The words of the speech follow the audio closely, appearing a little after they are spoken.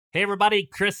Hey everybody,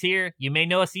 Chris here. You may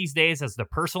know us these days as the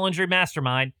Personal Injury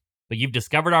Mastermind, but you've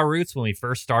discovered our roots when we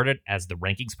first started as the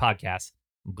Rankings Podcast.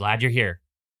 I'm glad you're here.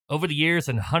 Over the years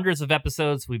and hundreds of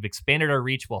episodes, we've expanded our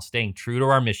reach while staying true to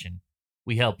our mission.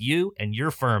 We help you and your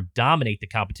firm dominate the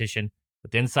competition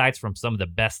with insights from some of the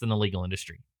best in the legal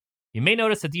industry. You may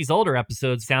notice that these older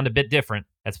episodes sound a bit different.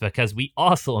 That's because we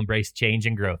also embrace change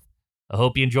and growth. I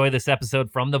hope you enjoy this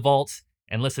episode from the vaults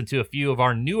and listen to a few of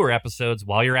our newer episodes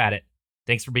while you're at it.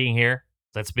 Thanks for being here.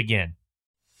 Let's begin.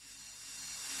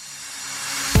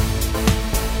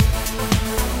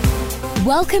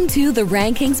 Welcome to the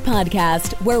Rankings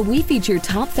Podcast, where we feature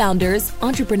top founders,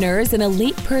 entrepreneurs, and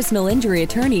elite personal injury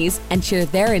attorneys and share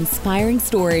their inspiring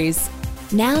stories.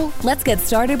 Now, let's get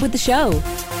started with the show.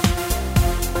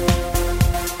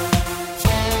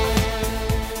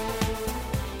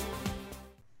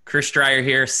 Chris Dreyer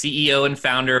here, CEO and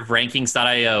founder of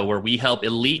Rankings.io, where we help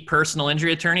elite personal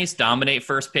injury attorneys dominate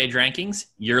first page rankings.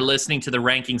 You're listening to the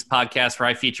Rankings Podcast, where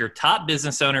I feature top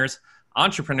business owners,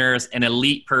 entrepreneurs, and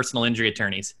elite personal injury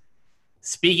attorneys.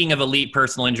 Speaking of elite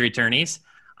personal injury attorneys,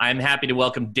 I'm happy to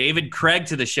welcome David Craig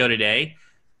to the show today.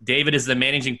 David is the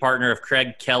managing partner of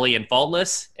Craig, Kelly &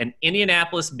 Faultless, an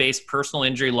Indianapolis-based personal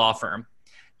injury law firm.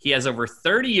 He has over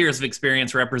 30 years of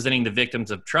experience representing the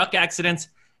victims of truck accidents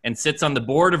and sits on the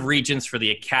board of regents for the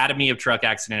Academy of Truck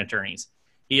Accident Attorneys.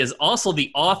 He is also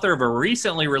the author of a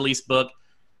recently released book,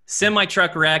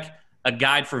 Semi-Truck Wreck, A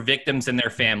Guide for Victims and Their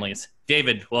Families.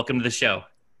 David, welcome to the show.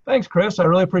 Thanks, Chris. I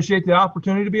really appreciate the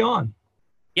opportunity to be on.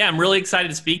 Yeah, I'm really excited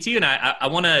to speak to you, and I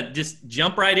want to just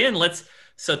jump right in.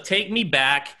 So take me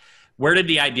back. Where did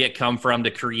the idea come from to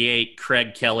create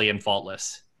Craig, Kelly &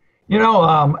 Faultless?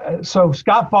 So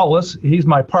Scott Faultless, he's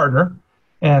my partner.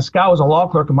 And Scott was a law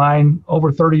clerk of mine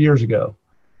over 30 years ago.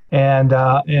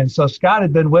 And so Scott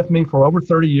had been with me for over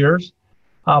 30 years.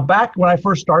 Back when I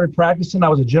first started practicing, I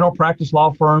was a general practice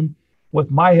law firm with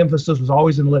my emphasis was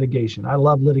always in litigation. I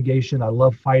love litigation. I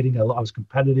love fighting. I was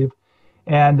competitive.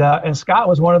 And Scott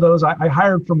was one of those I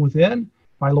hired from within.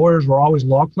 My lawyers were always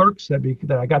law clerks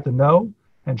that I got to know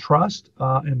and trust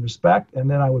and respect. And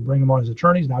then I would bring them on as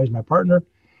attorneys. Now he's my partner.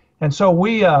 And so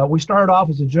we started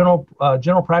off as a general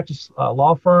practice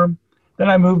law firm. Then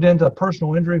I moved into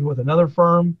personal injury with another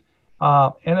firm.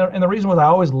 And the reason was I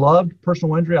always loved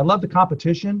personal injury. I loved the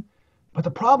competition. But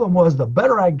the problem was the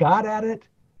better I got at it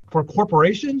for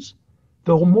corporations,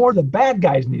 the more the bad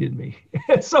guys needed me.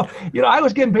 So, I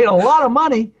was getting paid a lot of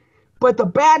money, but the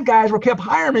bad guys kept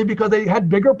hiring me because they had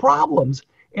bigger problems.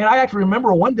 And I actually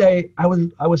remember one day I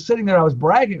was sitting there, I was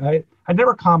bragging. I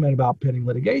never comment about pending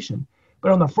litigation.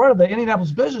 But on the front of the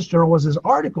Indianapolis Business Journal was this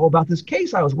article about this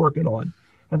case I was working on.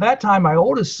 At that time, my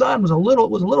oldest son was a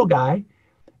little guy,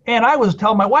 and I was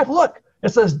telling my wife, "Look, it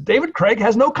says David Craig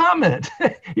has no comment."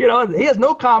 He has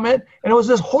no comment, and it was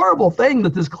this horrible thing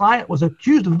that this client was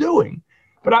accused of doing.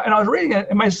 But I was reading it,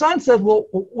 and my son said, "Well,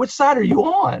 which side are you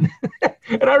on?"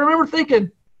 And I remember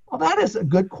thinking, "Well, that is a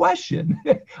good question.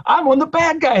 I'm on the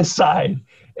bad guy's side,"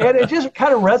 and it just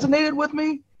kind of resonated with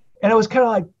me, and it was kind of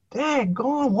like,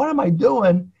 daggone, what am I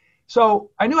doing? So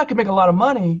I knew I could make a lot of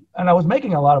money, and I was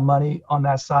making a lot of money on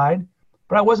that side,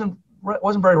 but it wasn't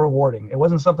very rewarding. It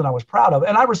wasn't something I was proud of.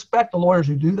 And I respect the lawyers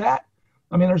who do that.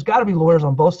 I mean, there's got to be lawyers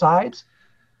on both sides.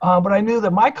 But I knew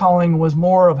that my calling was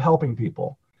more of helping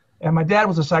people. And my dad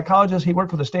was a psychologist. He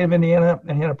worked for the state of Indiana,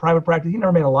 and he had a private practice. He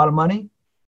never made a lot of money,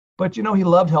 but, he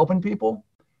loved helping people.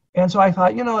 And so I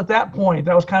thought, at that point,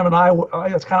 that was kind of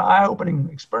eye-opening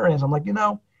experience. I'm like,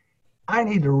 I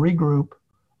need to regroup,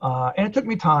 and it took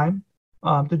me time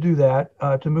to do that,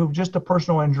 to move just to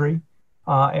personal injury,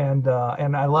 and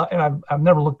I've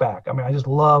never looked back. I mean, I just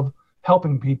love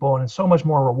helping people, and it's so much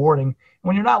more rewarding.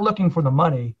 When you're not looking for the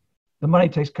money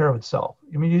takes care of itself.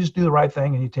 I mean, you just do the right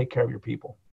thing and you take care of your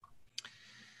people.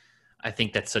 I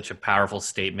think that's such a powerful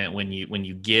statement when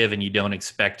you give and you don't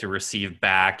expect to receive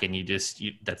back, and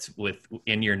that's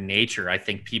within your nature. I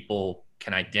think people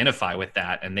can identify with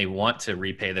that and they want to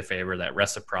repay the favor. That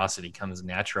reciprocity comes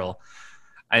natural.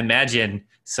 I imagine,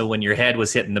 so when your head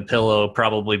was hitting the pillow,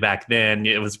 probably back then,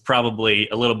 it was probably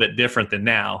a little bit different than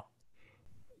now.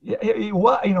 Yeah, it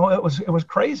was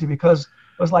crazy because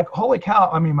it was like, holy cow.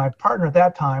 I mean, my partner at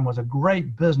that time was a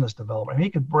great business developer. He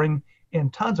could bring in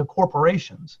tons of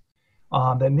corporations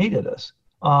that needed us.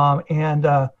 And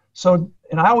I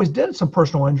always did some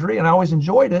personal injury and I always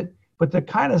enjoyed it, but to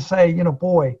kind of say,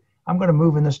 boy, I'm going to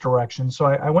move in this direction. So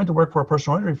I went to work for a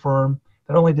personal injury firm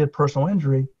that only did personal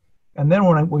injury. And then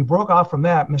when we broke off from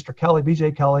that, Mr. Kelly,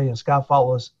 BJ Kelly, and Scott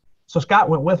Faultless. So Scott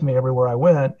went with me everywhere I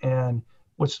went, and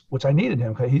which I needed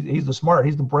him because he's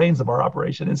the brains of our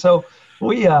operation. And so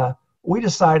we we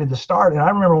decided to start, and I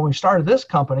remember when we started this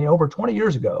company over 20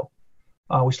 years ago,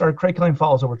 we started Craig Killeen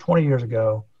Follows over 20 years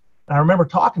ago. And I remember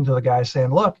talking to the guys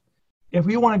saying, look, if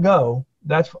you want to go,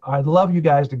 I'd love you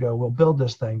guys to go. We'll build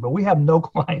this thing, but we have no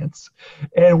clients,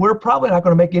 and we're probably not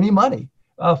going to make any money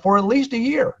for at least a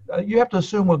year. You have to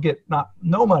assume we'll get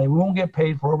no money. We won't get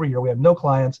paid for over a year. We have no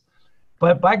clients,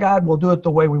 but by God, we'll do it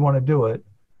the way we want to do it.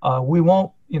 We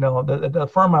won't, the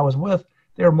firm I was with,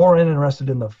 they were more interested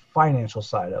in the financial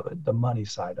side of it, the money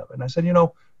side of it. And I said,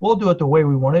 we'll do it the way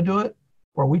we want to do it,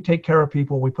 where we take care of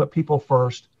people. We put people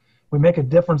first. We make a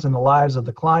difference in the lives of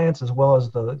the clients as well as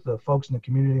the folks in the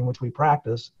community in which we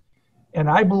practice. And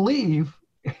I believe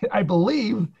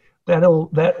that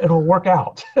it'll work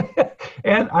out.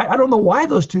 And I don't know why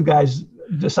those two guys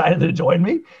decided to join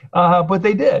me, but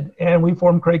they did. And we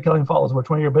formed Craig Killeen Follows over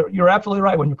 20 years. But you're absolutely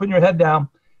right. When you're putting your head down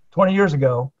 20 years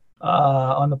ago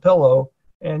on the pillow,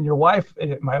 and your wife,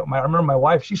 I remember my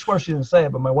wife, she swore she didn't say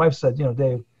it, but my wife said,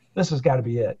 Dave, this has got to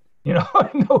be it.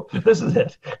 No, this is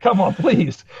it. Come on,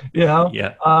 please. Yeah.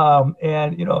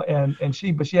 And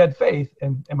she had faith,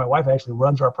 and my wife actually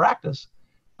runs our practice.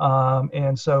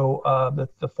 And so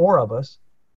the four of us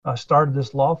started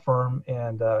this law firm,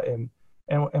 and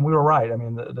we were right. I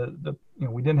mean,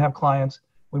 we didn't have clients.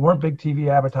 We weren't big TV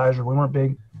advertisers. We weren't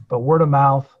big, but word of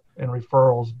mouth and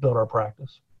referrals built our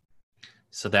practice.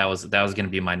 So that was going to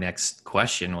be my next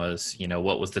question was,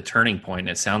 what was the turning point?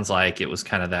 It sounds like it was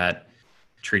kind of that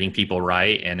treating people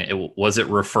right. And was it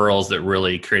referrals that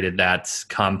really created that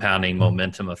compounding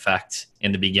momentum effect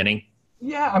in the beginning?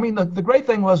 Yeah. I mean, the great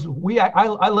thing was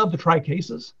I love to try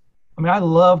cases. I mean, I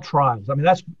love trials. I mean,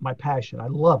 that's my passion. I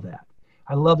love that.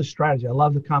 I love the strategy. I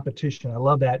love the competition. I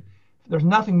love that. There's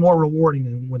nothing more rewarding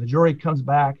than when the jury comes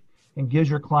back and gives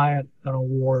your client an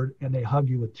award and they hug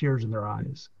you with tears in their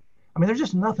eyes. I mean, there's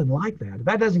just nothing like that. If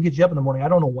that doesn't get you up in the morning, I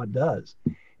don't know what does.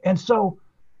 And so,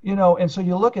 you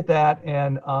look at that,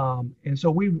 and so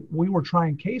we were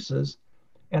trying cases,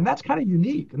 and that's kind of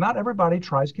unique. Not everybody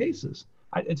tries cases.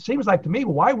 It seems like to me,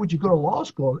 why would you go to law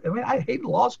school? I mean, I hated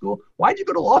law school. Why'd you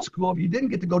go to law school if you didn't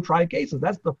get to go try cases?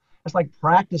 That's like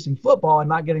practicing football and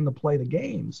not getting to play the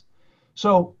games.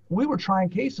 So we were trying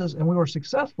cases, and we were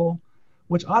successful,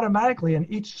 which automatically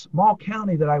in each small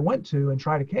county that I went to and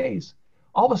tried a case,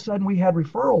 all of a sudden we had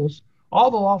referrals.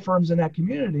 All the law firms in that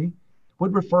community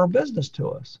would refer business to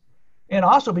us. And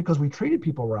also because we treated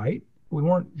people right, we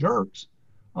weren't jerks,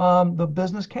 the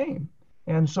business came.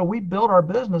 And so we built our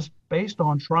business based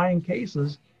on trying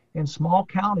cases in small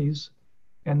counties,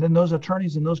 and then those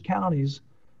attorneys in those counties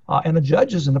and the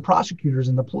judges and the prosecutors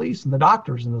and the police and the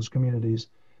doctors in those communities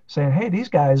saying, hey, these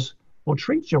guys will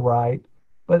treat you right,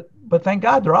 but thank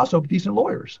God they're also decent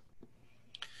lawyers.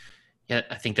 Yeah,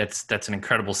 I think that's an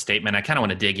incredible statement. I kind of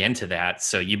want to dig into that.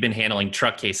 So you've been handling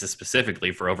truck cases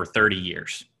specifically for over 30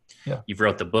 years. Yeah. You've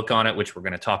wrote the book on it, which we're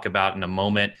going to talk about in a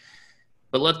moment.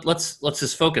 But let's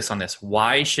just focus on this.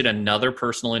 Why should another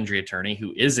personal injury attorney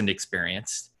who isn't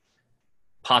experienced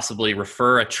possibly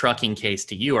refer a trucking case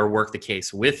to you or work the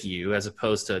case with you as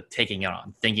opposed to taking it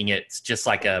on, thinking it's just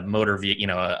like a motor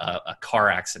vehicle, a car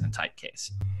accident type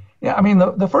case? Yeah, I mean,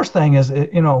 the first thing is,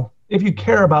 if you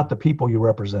care about the people you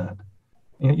represent,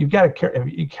 you've got to care.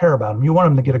 If you care about them, you want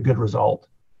them to get a good result.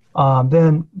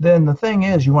 Then the thing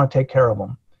is, you want to take care of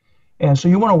them, and so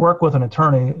you want to work with an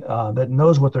attorney that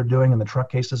knows what they're doing in the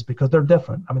truck cases because they're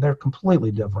different. I mean, they're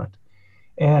completely different,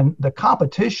 and the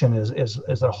competition is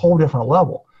at a whole different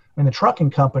level. I mean, the trucking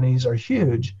companies are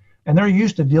huge, and they're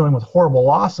used to dealing with horrible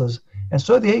losses, and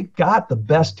so they got the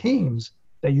best teams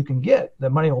that you can get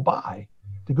that money will buy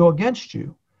to go against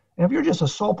you. And if you're just a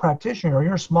sole practitioner or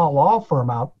you're a small law firm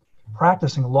out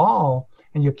practicing law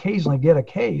and you occasionally get a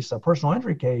case, a personal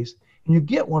injury case, and you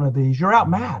get one of these, you're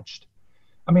outmatched.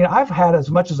 I mean, I've had as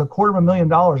much as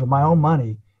 $250,000 of my own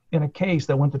money in a case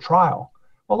that went to trial.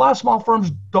 Well, a lot of small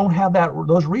firms don't have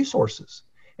those resources.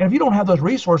 And if you don't have those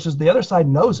resources, the other side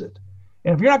knows it.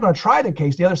 And if you're not going to try the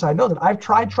case, the other side knows it. I've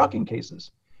tried trucking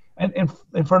cases and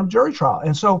in front of jury trial.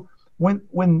 And so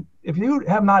if you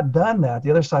have not done that,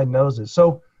 the other side knows it.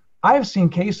 So I've seen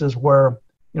cases where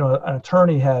an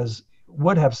attorney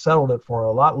would have settled it for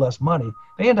a lot less money.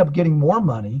 They end up getting more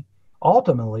money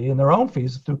ultimately in their own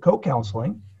fees through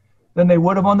co-counseling than they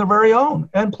would have on their very own.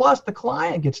 And plus the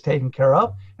client gets taken care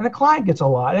of and the client gets a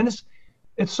lot. And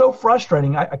it's so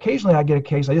frustrating. Occasionally I get a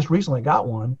case, I just recently got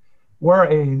one, where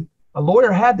a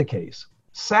lawyer had the case,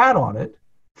 sat on it,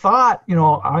 thought,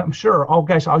 I'm sure, oh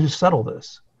gosh, I'll just settle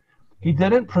this. He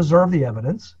didn't preserve the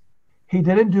evidence. He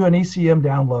didn't do an ECM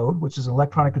download, which is an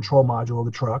electronic control module of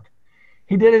the truck.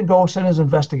 He didn't go send his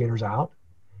investigators out.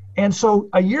 And so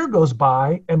a year goes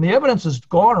by and the evidence is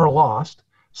gone or lost.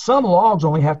 Some logs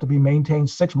only have to be maintained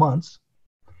 6 months.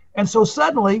 And so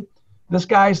suddenly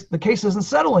the case isn't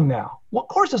settling now. Well, of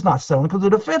course it's not settling because the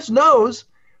defense knows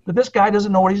that this guy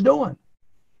doesn't know what he's doing.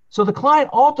 So the client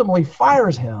ultimately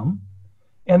fires him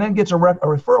and then gets a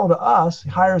referral to us,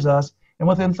 hires us. And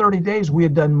within 30 days, we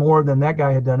had done more than that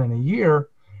guy had done in a year.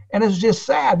 And it's just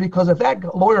sad because if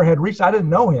that lawyer had reached, I didn't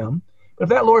know him, but if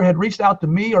that lawyer had reached out to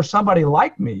me or somebody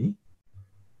like me,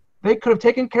 they could have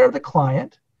taken care of the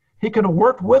client. He could have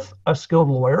worked with a skilled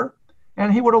lawyer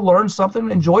and he would have learned something,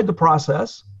 enjoyed the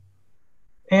process,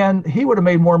 and he would have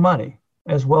made more money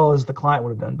as well as the client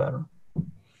would have done better.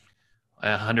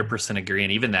 I 100% agree.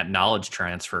 And even that knowledge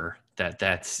transfer,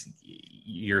 that's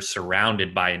you're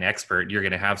surrounded by an expert, you're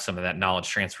going to have some of that knowledge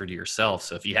transfer to yourself.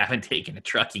 So if you haven't taken a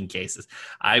trucking cases,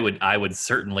 I would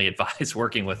certainly advise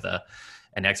working with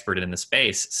an expert in the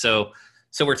space. So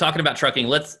we're talking about trucking.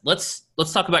 Let's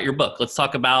talk about your book. Let's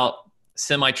talk about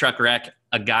Semi-Truck Wreck,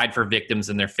 a guide for victims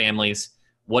and their families.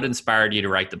 What inspired you to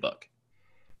write the book?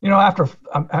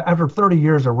 After 30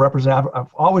 years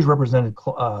I've always represented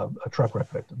truck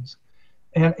wreck victims.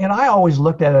 And I always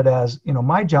looked at it as,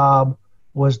 my job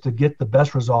was to get the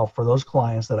best result for those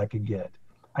clients that I could get.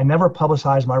 I never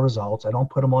publicize my results. I don't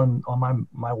put them on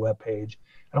my webpage.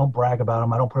 I don't brag about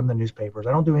them. I don't put them in the newspapers.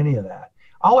 I don't do any of that.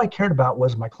 All I cared about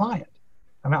was my client.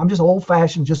 I mean, I'm just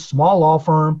old-fashioned, just small law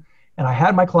firm, and I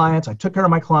had my clients. I took care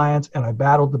of my clients, and I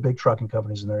battled the big trucking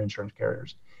companies and their insurance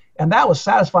carriers. And that was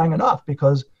satisfying enough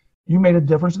because you made a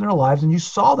difference in their lives, and you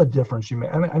saw the difference you made.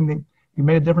 I mean, you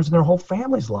made a difference in their whole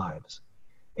family's lives.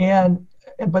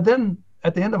 But then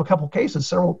at the end of a couple of cases,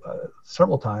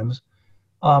 several times,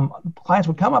 clients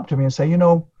would come up to me and say,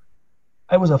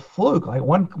 it was a fluke. Like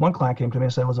one client came to me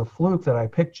and said, it was a fluke that I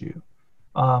picked you.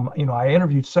 I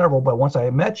interviewed several, but once I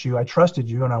met you, I trusted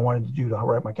you and I wanted you to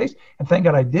write my case. And thank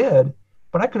God I did,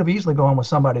 but I could have easily gone with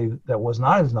somebody that was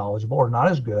not as knowledgeable or not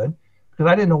as good because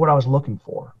I didn't know what I was looking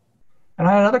for. And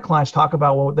I had other clients talk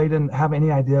about, well, they didn't have any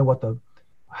idea what the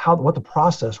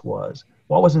process was,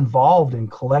 what was involved in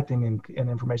collecting and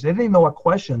information. They didn't even know what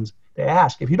questions to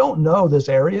ask. If you don't know this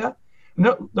area,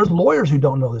 there's lawyers who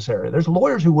don't know this area. There's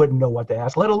lawyers who wouldn't know what to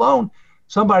ask, let alone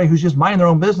somebody who's just minding their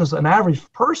own business, an average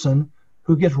person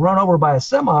who gets run over by a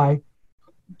semi.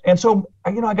 And so,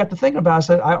 I got to thinking about it. I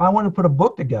said, I want to put a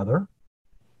book together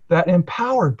that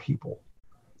empowered people,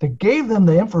 that gave them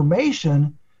the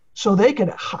information so they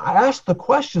could ask the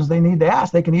questions they need to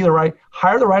ask. They can either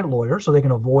hire the right lawyer so they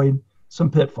can avoid some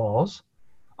pitfalls.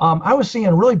 I was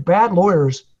seeing really bad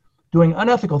lawyers doing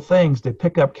unethical things to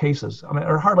pick up cases. I mean,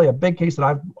 there's hardly a big case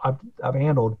that I've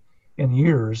handled in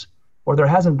years where there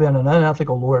hasn't been an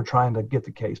unethical lawyer trying to get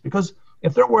the case. Because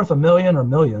if they're worth $1 million or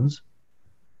millions,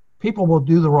 people will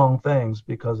do the wrong things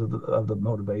because of the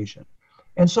motivation.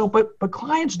 And so, but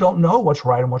clients don't know what's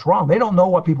right and what's wrong. They don't know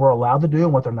what people are allowed to do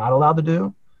and what they're not allowed to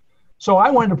do. So I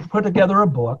wanted to put together a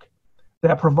book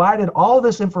that provided all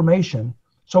this information.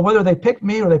 So whether they pick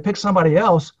me or they pick somebody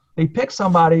else, they pick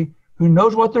somebody who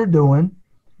knows what they're doing.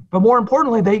 But more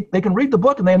importantly, they can read the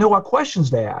book and they know what questions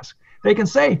to ask. They can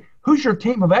say, who's your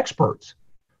team of experts?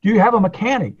 Do you have a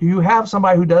mechanic? Do you have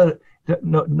somebody who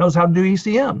knows how to do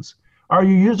ECMs? Are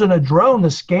you using a drone to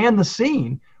scan the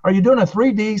scene? Are you doing a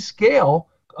 3D scale,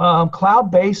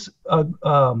 cloud-based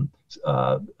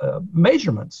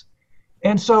measurements?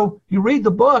 And so you read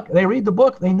the book,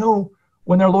 they know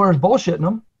when their lawyer's bullshitting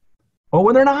them or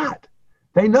when they're not.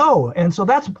 They know. And so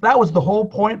that was the whole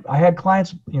point. I had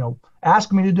clients,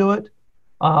 ask me to do it.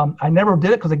 I never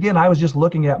did it because, again, I was just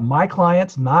looking at my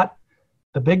clients, not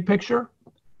the big picture.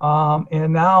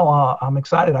 And now I'm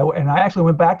excited. I actually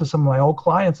went back to some of my old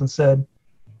clients and said,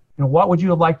 what would you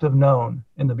have liked to have known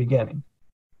in the beginning?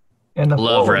 And the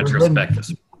love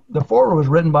retrospectives. The foreword was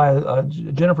written by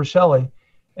Jennifer Shelley,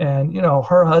 and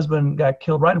her husband got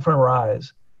killed right in front of her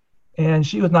eyes, and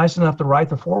she was nice enough to write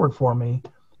the foreword for me.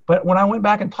 But when I went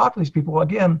back and talked to these people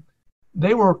again,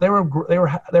 they were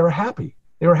happy.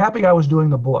 They were happy I was doing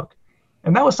the book,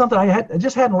 and that was something I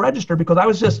just hadn't registered because I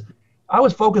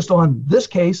was focused on this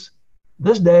case,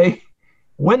 this day,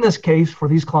 win this case for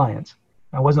these clients.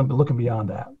 I wasn't looking beyond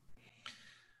that.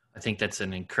 I think that's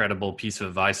an incredible piece of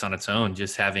advice on its own,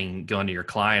 just gone to your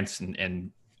clients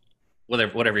and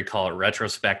whatever you call it,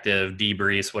 retrospective,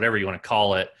 debriefs, whatever you want to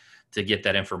call it, to get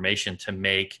that information to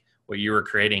make what you were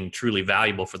creating truly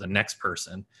valuable for the next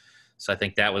person. So I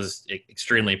think that was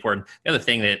extremely important. The other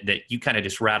thing that you kind of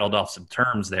just rattled off some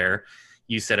terms there,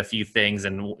 you said a few things,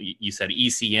 and you said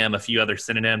ECM, a few other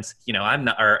synonyms. I'm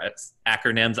not, or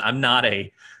acronyms. I'm not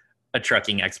a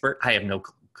trucking expert. I have no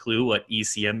clue what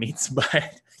ECM means,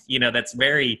 but that's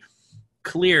very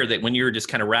clear that when you were just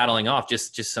kind of rattling off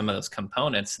just some of those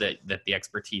components that the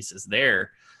expertise is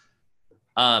there.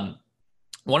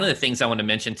 One of the things I want to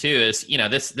mention too is,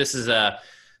 this is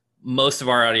most of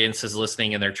our audience is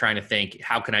listening and they're trying to think,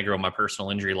 how can I grow my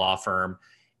personal injury law firm?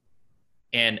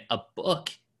 And a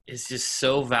book is just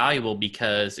so valuable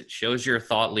because it shows you're a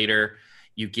thought leader.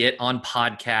 You get on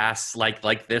podcasts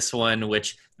like this one,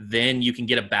 which then you can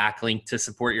get a backlink to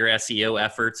support your SEO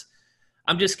efforts.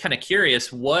 I'm just kind of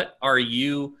curious, what are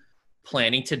you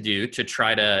planning to do to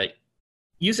try to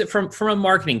use it from a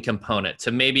marketing component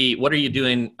to maybe what are you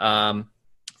doing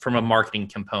from a marketing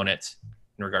component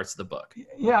in regards to the book?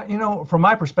 Yeah, from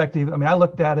my perspective, I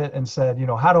looked at it and said,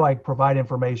 how do I provide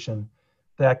information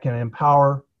that can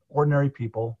empower ordinary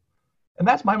people? And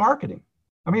that's my marketing.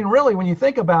 Really, when you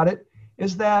think about it,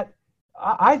 is that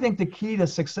I think the key to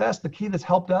success, the key that's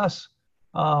helped us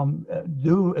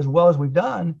do as well as we've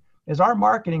done, is our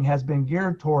marketing has been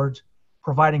geared towards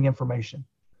providing information.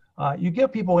 You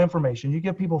give people information, you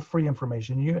give people free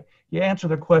information, you answer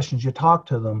their questions, you talk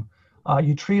to them,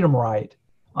 you treat them right.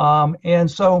 And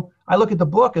so I look at the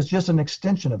book as just an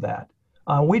extension of that.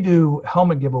 We do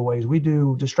helmet giveaways, we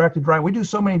do distracted drive, we do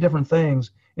so many different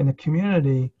things in the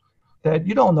community that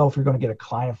you don't know if you're going to get a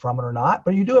client from it or not,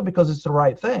 but you do it because it's the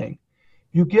right thing.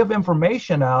 You give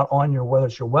information out on whether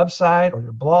it's your website or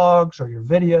your blogs or your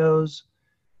videos,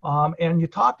 and you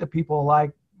talk to people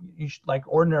like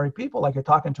ordinary people, like you're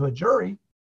talking to a jury.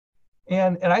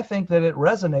 And I think that it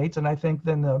resonates, and I think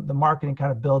then the marketing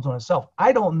kind of builds on itself.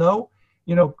 I don't know,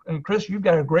 and Chris, you've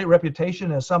got a great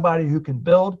reputation as somebody who can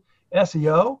build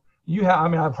SEO.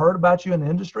 I've heard about you in the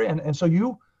industry, and so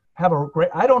you have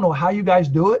I don't know how you guys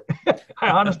do it. I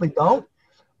honestly don't,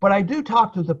 but I do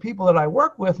talk to the people that I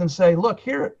work with and say, look,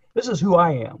 here, this is who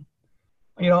I am,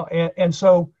 and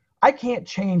so I can't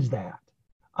change that.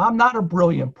 I'm not a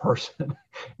brilliant person.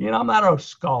 I'm not a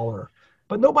scholar,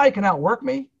 but nobody can outwork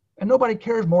me, and nobody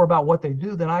cares more about what they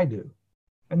do than I do,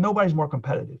 and nobody's more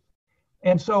competitive.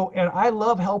 And I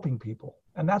love helping people,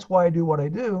 and that's why I do what I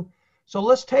do. So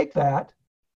let's take that,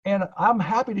 and I'm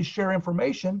happy to share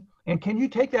information. And can you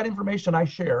take that information I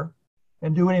share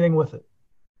and do anything with it?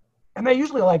 And they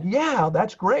usually are like, yeah,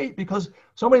 that's great, because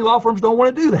so many law firms don't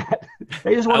want to do that.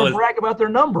 They just want to brag about their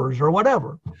numbers or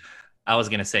whatever. I was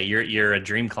going to say, you're a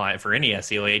dream client for any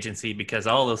SEO agency, because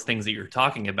all those things that you're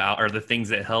talking about are the things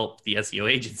that help the SEO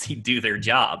agency do their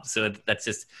job. So that's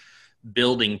just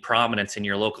building prominence in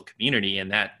your local community.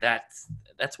 And that's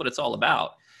what it's all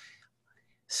about.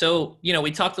 So,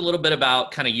 we talked a little bit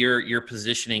about kind of your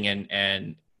positioning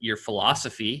and your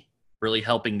philosophy, really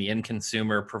helping the end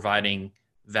consumer, providing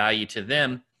value to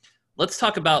them. Let's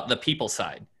talk about the people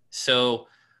side. So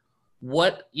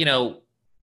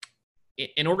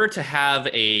in order to have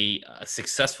a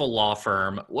successful law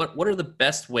firm, what are the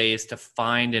best ways to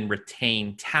find and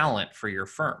retain talent for your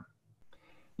firm?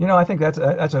 I think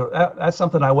that's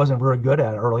something I wasn't very good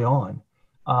at early on.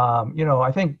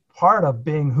 I think part of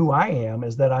being who I am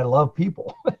is that I love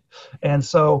people. And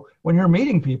so when you're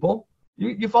meeting people,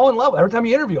 you fall in love every time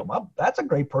you interview them. Well, that's a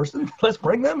great person. Let's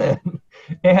bring them in.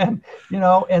 And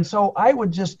so I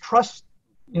would just trust,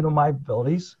 my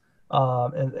abilities,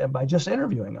 and by just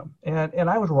interviewing them. And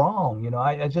I was wrong.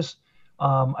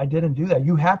 I didn't do that.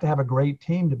 You have to have a great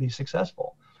team to be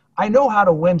successful. I know how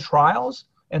to win trials.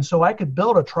 And so I could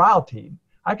build a trial team.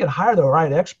 I could hire the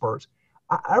right experts.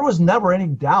 I was never any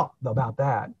doubt about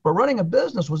that. But running a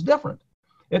business was different.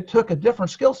 It took a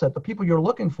different skill set. The people you're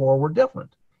looking for were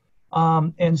different.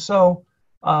 I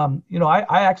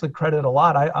actually credit a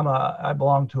lot. I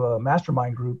belong to a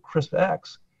mastermind group, Chris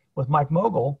X, with Mike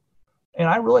Mogul, and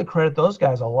I really credit those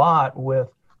guys a lot with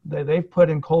they've put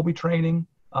in Colby training,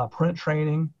 print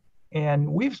training,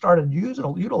 and we've started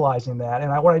utilizing that.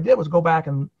 And what I did was go back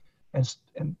and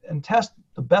test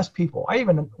the best people. I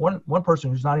even one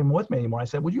person who's not even with me anymore, I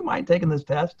said, would you mind taking this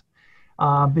test?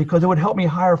 Because it would help me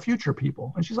hire future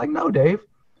people. And she's like, no, Dave.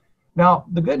 Now,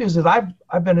 the good news is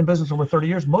I've been in business over 30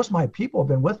 years. Most of my people have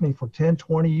been with me for 10,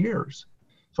 20 years.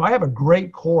 So I have a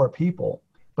great core of people,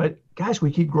 but gosh,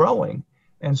 we keep growing.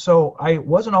 And so I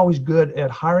wasn't always good at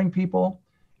hiring people,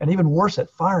 and even worse at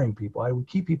firing people. I would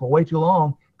keep people way too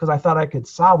long because I thought I could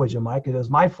salvage them. It was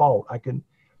my fault.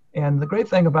 And the great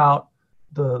thing about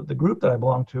the group that I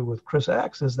belong to with Chris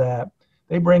X is that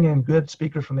they bring in good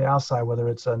speakers from the outside, whether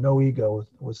it's No Ego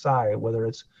with Cy, whether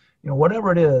it's,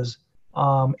 whatever it is.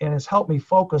 And it's helped me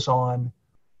focus on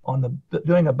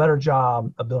doing a better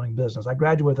job of building business. I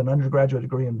graduated with an undergraduate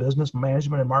degree in business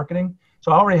management and marketing.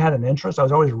 So I already had an interest. I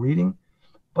was always reading,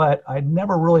 but I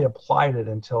never really applied it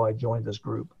until I joined this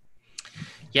group.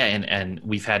 Yeah, and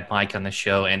we've had Mike on the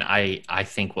show, and I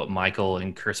think what Michael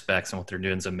and Chris Becks and what they're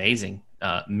doing is amazing.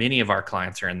 Many of our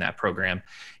clients are in that program,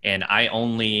 and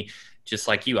just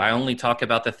like you, I only talk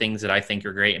about the things that I think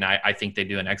are great, and I think they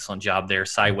do an excellent job there.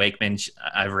 Cy Wakeman,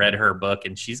 I've read her book,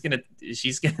 and she's gonna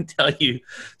tell you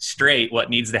straight what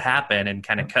needs to happen and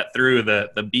kind of cut through the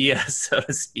BS, so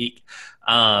to speak.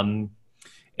 And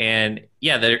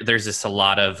yeah, there's just a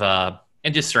lot of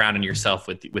and just surrounding yourself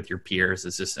with your peers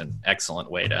is just an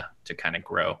excellent way to kind of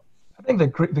grow. I think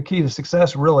the key to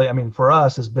success, really, I mean, for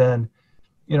us has been,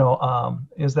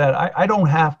 is that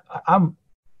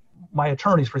my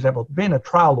attorneys, for example, being a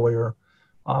trial lawyer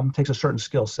takes a certain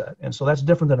skill set. And so that's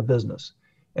different than a business.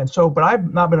 And so, but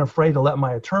I've not been afraid to let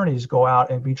my attorneys go out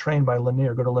and be trained by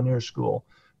Lanier, go to Lanier School,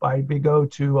 go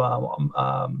to,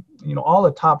 all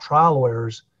the top trial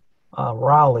lawyers,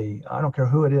 Raleigh, I don't care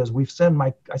who it is.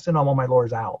 I send all my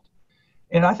lawyers out.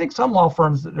 And I think some law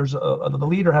firms, the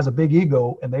leader has a big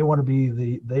ego and they want to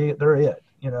be they're it,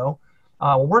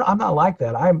 I'm not like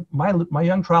that. My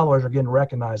young trial lawyers are getting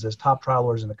recognized as top trial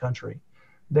lawyers in the country.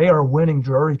 They are winning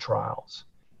jury trials.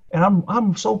 And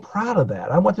I'm so proud of that.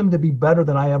 I want them to be better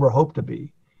than I ever hoped to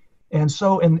be. And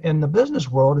so in the business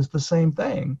world, it's the same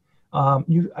thing.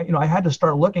 I had to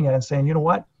start looking at it and saying, you know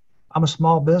what? I'm a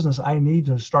small business. I need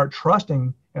to start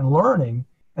trusting and learning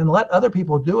and let other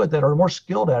people do it that are more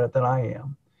skilled at it than I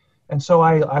am. And so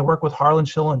I work with Harlan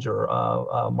Schillinger,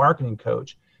 a marketing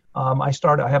coach. I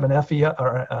have an FE,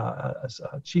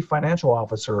 a chief financial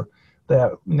officer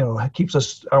that, keeps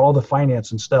us all the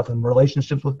finance and stuff and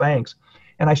relationships with banks.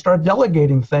 And I started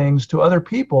delegating things to other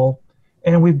people,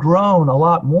 and we've grown a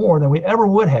lot more than we ever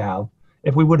would have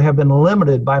if we would have been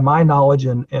limited by my knowledge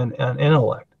and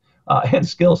intellect. And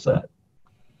skill set.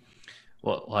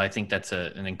 Well, I think that's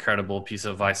an incredible piece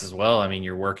of advice as well. I mean,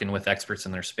 you're working with experts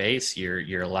in their space.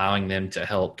 You're allowing them to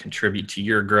help contribute to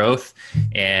your growth.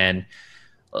 And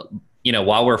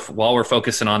while we're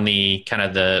focusing on the kind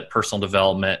of the personal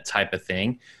development type of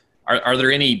thing, are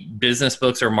there any business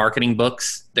books or marketing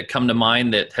books that come to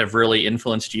mind that have really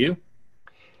influenced you?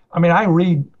 I mean, I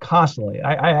read constantly.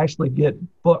 I actually get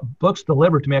books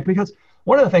delivered to me because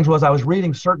one of the things was I was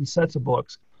reading certain sets of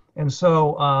books. And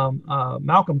so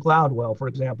Malcolm Gladwell, for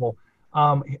example,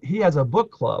 he has a book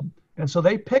club. And so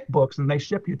they pick books and they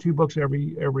ship you 2 books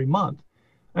every month.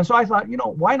 And so I thought,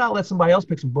 why not let somebody else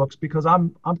pick some books? Because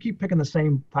I'm keep picking the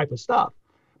same type of stuff.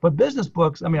 But business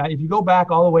books, I mean, if you go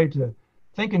back all the way to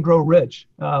Think and Grow Rich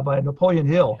by Napoleon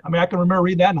Hill, I mean, I can remember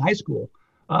reading that in high school,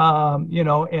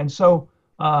 and so,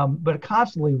 but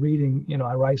constantly reading,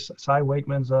 I write Cy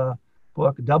Wakeman's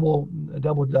book, Double.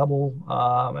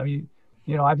 I mean,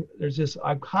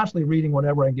 I'm constantly reading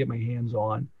whatever I can get my hands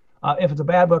on. If it's a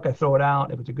bad book, I throw it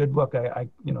out. If it's a good book, I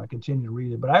continue to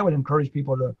read it. But I would encourage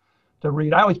people to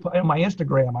read. I always put on my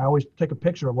Instagram, I always take a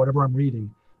picture of whatever I'm reading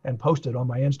and post it on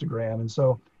my Instagram. And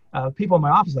so people in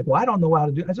my office are like, well, I don't know how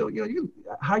to do it. I said,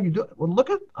 how you do it? Well,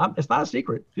 it's not a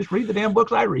secret. Just read the damn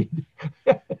books I read.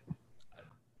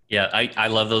 Yeah, I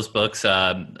love those books.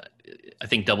 I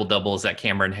think Double is that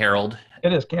Cameron Herold.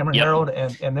 It is Cameron Herold.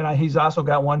 And then he's also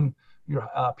got one,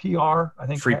 PR, I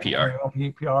think. Free PR.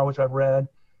 PR, which I've read.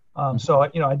 So,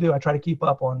 I try to keep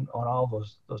up on all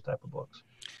those type of books.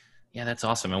 Yeah, that's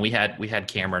awesome. And we had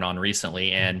Cameron on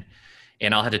recently, and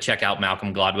I'll have to check out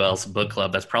Malcolm Gladwell's book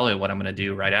club. That's probably what I'm going to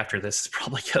do right after this, is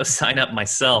probably go sign up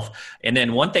myself. And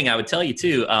then one thing I would tell you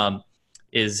too,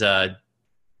 is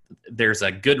there's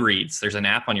a Goodreads. There's an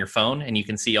app on your phone, and you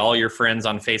can see all your friends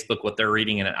on Facebook, what they're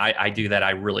reading. And I do that. I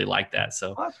really like that.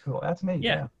 So that's cool. That's neat.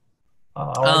 Yeah.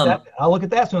 I'll look at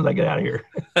that as soon as I get out of here.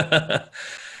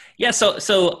 Yeah.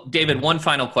 So David, one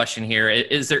final question here.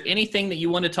 Is there anything that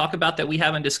you want to talk about that we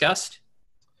haven't discussed?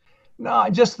 No,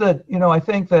 just that, I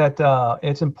think that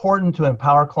it's important to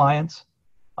empower clients.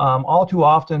 All too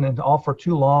often and all for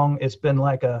too long, it's been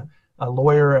like a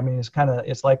lawyer. I mean,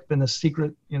 it's like been a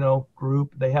secret,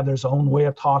 group. They have their own way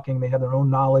of talking. They have their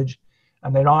own knowledge,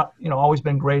 and they're not, always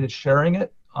been great at sharing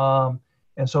it.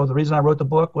 And so the reason I wrote the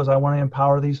book was I want to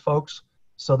empower these folks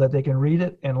so that they can read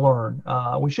it and learn.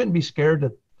 We shouldn't be scared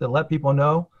to let people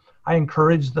know. I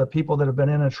encourage the people that have been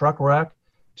in a truck wreck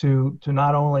to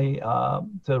not only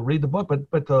to read the book,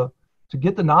 but to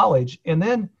get the knowledge and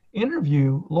then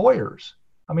interview lawyers.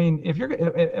 I mean, if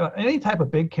any type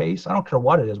of big case, I don't care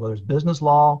what it is, whether it's business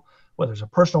law, whether it's a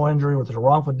personal injury, whether it's a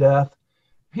wrongful death,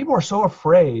 people are so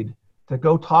afraid to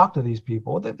go talk to these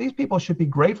people that these people should be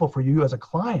grateful for you as a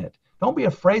client. Don't be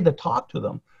afraid to talk to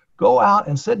them. Go out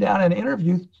and sit down and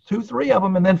interview 2-3 of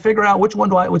them, and then figure out which one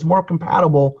was more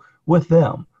compatible with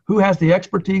them. Who has the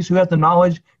expertise, who has the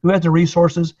knowledge, who has the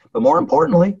resources, but more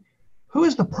importantly, who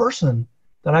is the person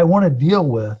that I want to deal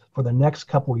with for the next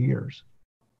couple of years.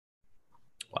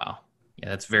 Wow. Yeah,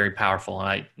 that's very powerful.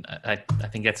 And I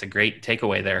think that's a great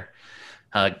takeaway there.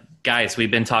 Guys,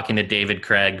 we've been talking to David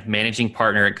Craig, managing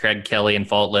partner at Craig Kelly and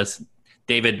Faultless.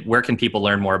 David, where can people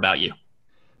learn more about you?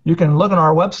 You can look on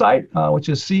our website, which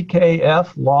is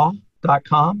ckflaw.com,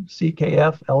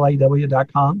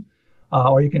 ckflaw.com,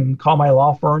 or you can call my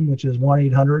law firm, which is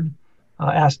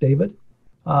 1-800-ASK David.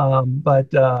 Or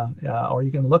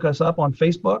you can look us up on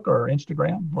Facebook or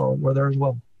Instagram, or we're there as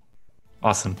well.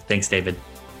 Awesome. Thanks, David.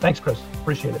 Thanks, Chris.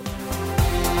 Appreciate it.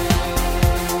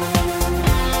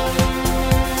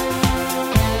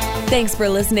 Thanks for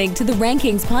listening to the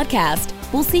Rankings Podcast.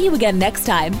 We'll see you again next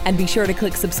time, and be sure to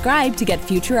click subscribe to get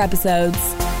future episodes.